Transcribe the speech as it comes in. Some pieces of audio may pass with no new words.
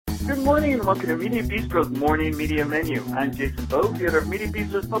Good morning and welcome to Media Bistro's Morning Media Menu. I'm Jason Bogue, the editor of Media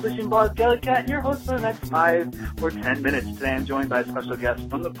Bistro's publishing blog, Delicat, and your host for the next 5 or 10 minutes. Today I'm joined by a special guest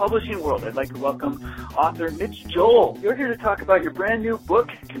from the publishing world. I'd like to welcome author Mitch Joel. You're here to talk about your brand new book,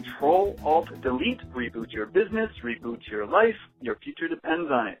 Control, Alt, Delete, Reboot Your Business, Reboot Your Life, Your Future Depends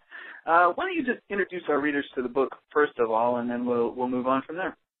on It. Why don't you just introduce our readers to the book first of all, and then we'll move on from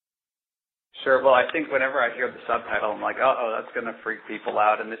there. Sure. Well, I think whenever I hear the subtitle, I'm like, oh, that's going to freak people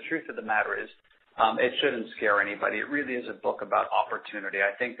out. And the truth of the matter is, it shouldn't scare anybody. It really is a book about opportunity.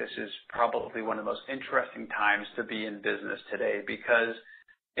 I think this is probably one of the most interesting times to be in business today because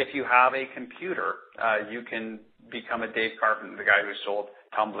if you have a computer, you can become a Dave Carpenter, the guy who sold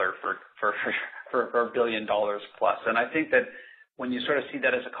Tumblr for $1 billion plus. And I think that when you sort of see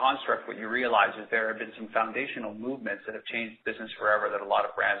that as a construct, what you realize is there have been some foundational movements that have changed business forever that a lot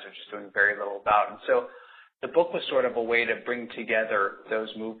of brands are just doing very little about. And so the book was sort of a way to bring together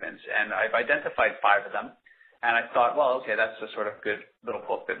those movements. And I've identified 5 of them. And I thought, well, okay, that's a sort of good little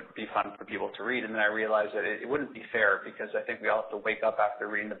book that would be fun for people to read. And then I realized that it wouldn't be fair because I think we all have to wake up after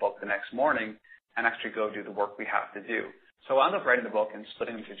reading the book the next morning and actually go do the work we have to do. So I ended up writing the book and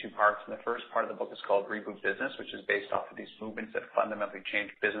splitting it into 2 parts. And the first part of the book is called Reboot Business, which is based off of these movements that fundamentally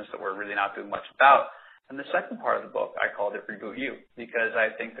changed business that we're really not doing much about. And the second part of the book, I called it Reboot You, because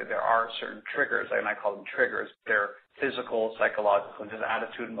I think that there are certain triggers, and I call them triggers. They're physical, psychological, and just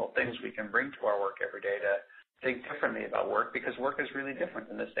attitudinal things we can bring to our work every day to think differently about work, because work is really different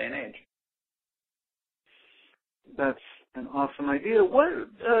in this day and age. That's an awesome idea. What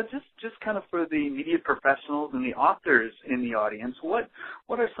just kind of for the media professionals and the authors in the audience, what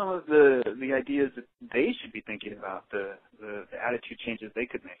are some of the ideas that they should be thinking about, the attitude changes they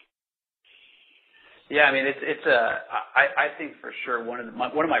could make? Yeah, I mean, I think for sure one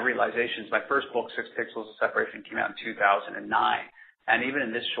of my realizations, my first book, 6 Pixels of Separation, came out in 2009. And even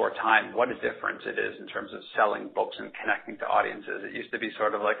in this short time, what a difference it is in terms of selling books and connecting to audiences. It used to be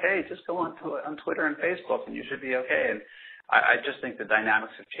sort of like, hey, just go on Twitter and Facebook and you should be okay. And I just think the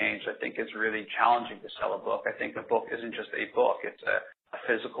dynamics have changed. I think it's really challenging to sell a book. I think a book isn't just a book. It's a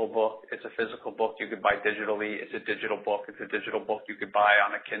physical book. It's a physical book you could buy digitally. It's a digital book. It's a digital book you could buy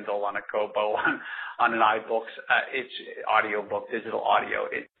on a Kindle, on a Kobo, on an iBooks. It's audio book, digital audio.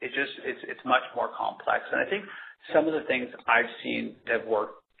 It's much more complex. And I think some of the things I've seen that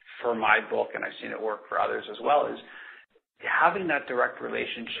work for my book, and I've seen it work for others as well, is having that direct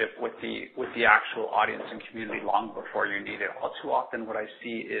relationship with the actual audience and community long before you need it. All too often what I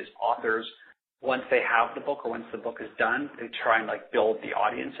see is authors, once they have the book or once the book is done, they try and build the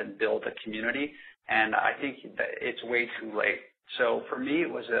audience and build a community. And I think that it's way too late. So for me,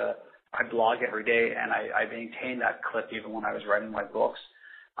 I blog every day and I maintain that clip even when I was writing my books.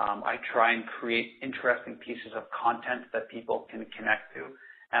 I try and create interesting pieces of content that people can connect to.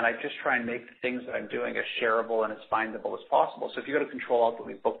 And I just try and make the things that I'm doing as shareable and as findable as possible. So if you go to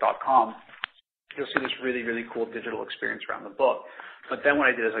controlaltdeletetebook.com, you'll see this really, really cool digital experience around the book. But then what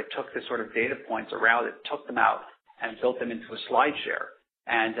I did is I took the sort of data points around it, took them out, and built them into a slide share.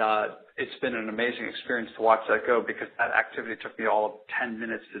 And it's been an amazing experience to watch that go because that activity took me all of 10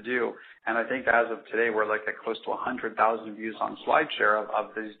 minutes to do. And I think as of today, we're at close to 100,000 views on SlideShare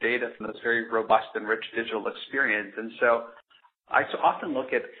of these data from this very robust and rich digital experience. And so I often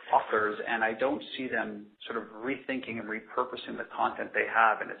look at authors and I don't see them sort of rethinking and repurposing the content they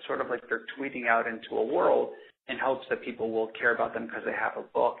have. And it's sort of like they're tweeting out into a world in hopes that people will care about them because they have a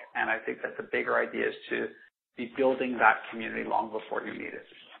book. And I think that the bigger idea is to be building that community long before you need it.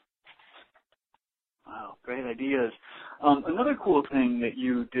 Wow, great ideas. Another cool thing that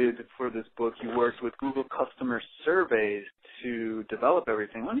you did for this book, you worked with Google customer surveys to develop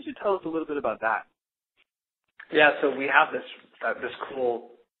everything. Why don't you tell us a little bit about that? Yeah, so we have this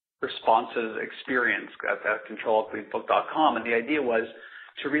cool responses experience at controlaltdeletetebook.com, and the idea was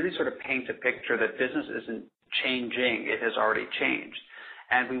to really sort of paint a picture that business isn't changing, it has already changed.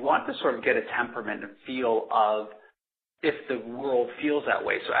 And we want to sort of get a temperament and feel of if the world feels that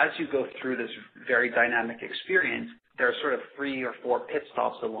way. So as you go through this very dynamic experience, there are sort of 3 or 4 pit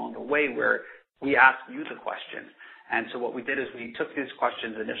stops along the way where we ask you the question. And so what we did is we took these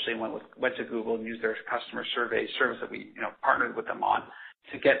questions initially and went to Google and used their customer survey service that we partnered with them on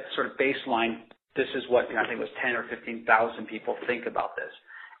to get sort of baseline. This is what I think it was 10 or 15,000 people think about this.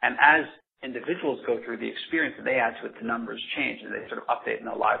 And as individuals go through the experience that they add to it, the numbers change and they sort of update in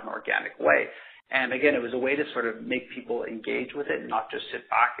a live and organic way. And again, it was a way to sort of make people engage with it and not just sit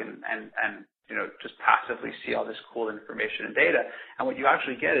back and just passively see all this cool information and data. And what you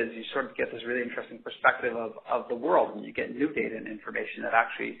actually get is you sort of get this really interesting perspective of the world, and you get new data and information that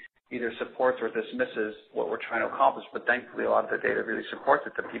actually either supports or dismisses what we're trying to accomplish. But thankfully, a lot of the data really supports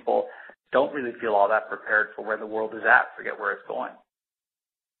it, that people don't really feel all that prepared for where the world is at, forget where it's going.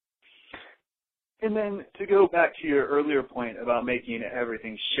 And then to go back to your earlier point about making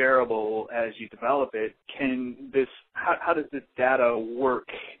everything shareable as you develop it, how does this data work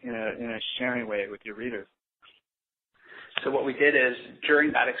in a sharing way with your readers? So what we did is,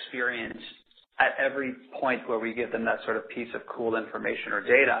 during that experience, at every point where we give them that sort of piece of cool information or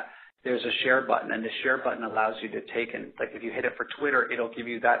data, there's a share button, and the share button allows you to take in, like if you hit it for Twitter, it'll give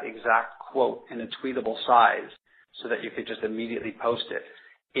you that exact quote in a tweetable size so that you could just immediately post it.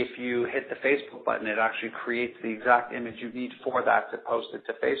 If you hit the Facebook button, it actually creates the exact image you need for that to post it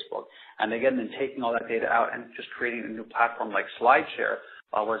to Facebook. And again, then taking all that data out and just creating a new platform like SlideShare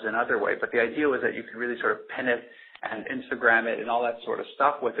was another way. But the idea was that you could really sort of pin it and Instagram it and all that sort of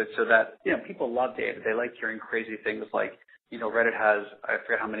stuff with it, so that, people love data. They like hearing crazy things like, Reddit has, I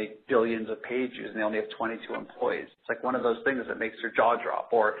forget how many billions of page views, and they only have 22 employees. It's like one of those things that makes your jaw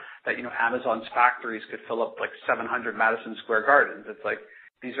drop. Or that, Amazon's factories could fill up like 700 Madison Square Gardens. It's like,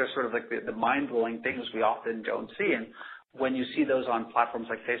 these are sort of like the mind-blowing things we often don't see. And when you see those on platforms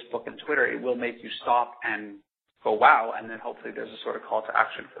like Facebook and Twitter, it will make you stop and go, wow, and then hopefully there's a sort of call to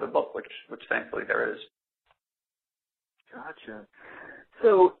action for the book, which thankfully there is. Gotcha.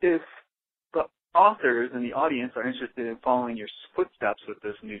 So if the authors and the audience are interested in following your footsteps with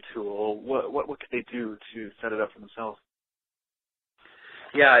this new tool, what could they do to set it up for themselves?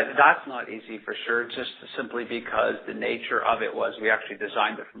 Yeah, that's not easy for sure, just simply because the nature of it was we actually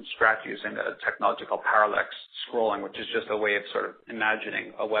designed it from scratch using a technology called parallax scrolling, which is just a way of sort of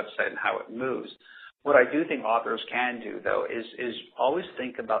imagining a website and how it moves. What I do think authors can do, though, is always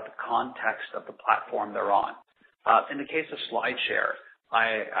think about the context of the platform they're on. In the case of SlideShare,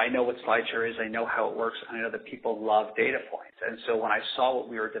 I know what SlideShare is, I know how it works, and I know that people love data points. And so when I saw what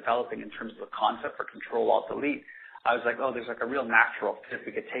we were developing in terms of the concept for Control-Alt-Delete, I was like, oh, there's like a real natural fit.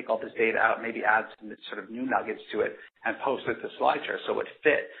 We could take all this data out, maybe add some sort of new nuggets to it and post it to SlideShare so it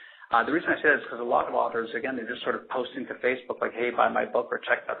fit. The reason I say that is because a lot of authors, again, they're just sort of posting to Facebook like, hey, buy my book or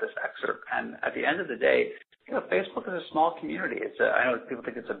check out this excerpt. And at the end of the day, Facebook is a small community. I know people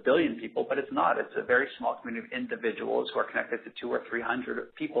think it's 1 billion people, but it's not. It's a very small community of individuals who are connected to 200 or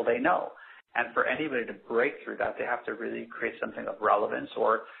 300 people they know. And for anybody to break through that, they have to really create something of relevance,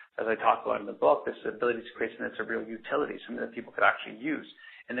 or, as I talk about in the book, this ability to create something that's a real utility, something that people could actually use.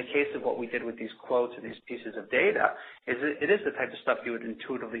 In the case of what we did with these quotes and these pieces of data, it is the type of stuff you would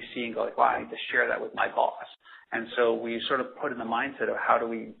intuitively see and go like, wow, I need to share that with my boss. And so we sort of put in the mindset of how do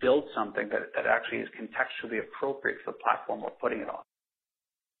we build something that actually is contextually appropriate for the platform we're putting it on.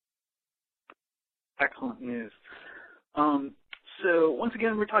 Excellent news. So once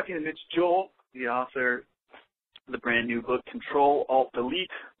again, we're talking to Mitch Joel, the author of the brand new book,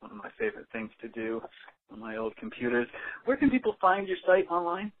 Control-Alt-Delete, one of my favorite things to do on my old computers. Where can people find your site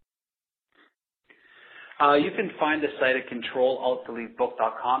online? You can find the site at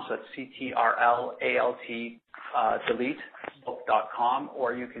ControlAltDeleteBook.com, so that's CTRLALT,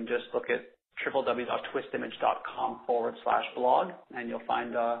 or you can just look at www.twistimage.com/blog, and you'll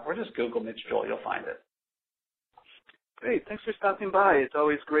find, or just Google Mitch Joel, you'll find it. Great. Thanks for stopping by. It's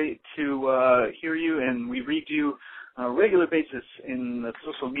always great to hear you, and we read you on a regular basis in the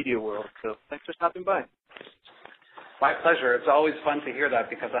social media world. So thanks for stopping by. My pleasure. It's always fun to hear that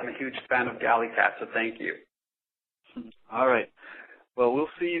because I'm a huge fan of GalleyCat, so thank you. All right. Well, we'll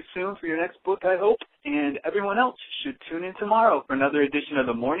see you soon for your next book, I hope, and everyone else should tune in tomorrow for another edition of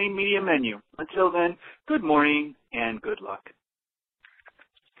the Morning Media Menu. Until then, good morning and good luck.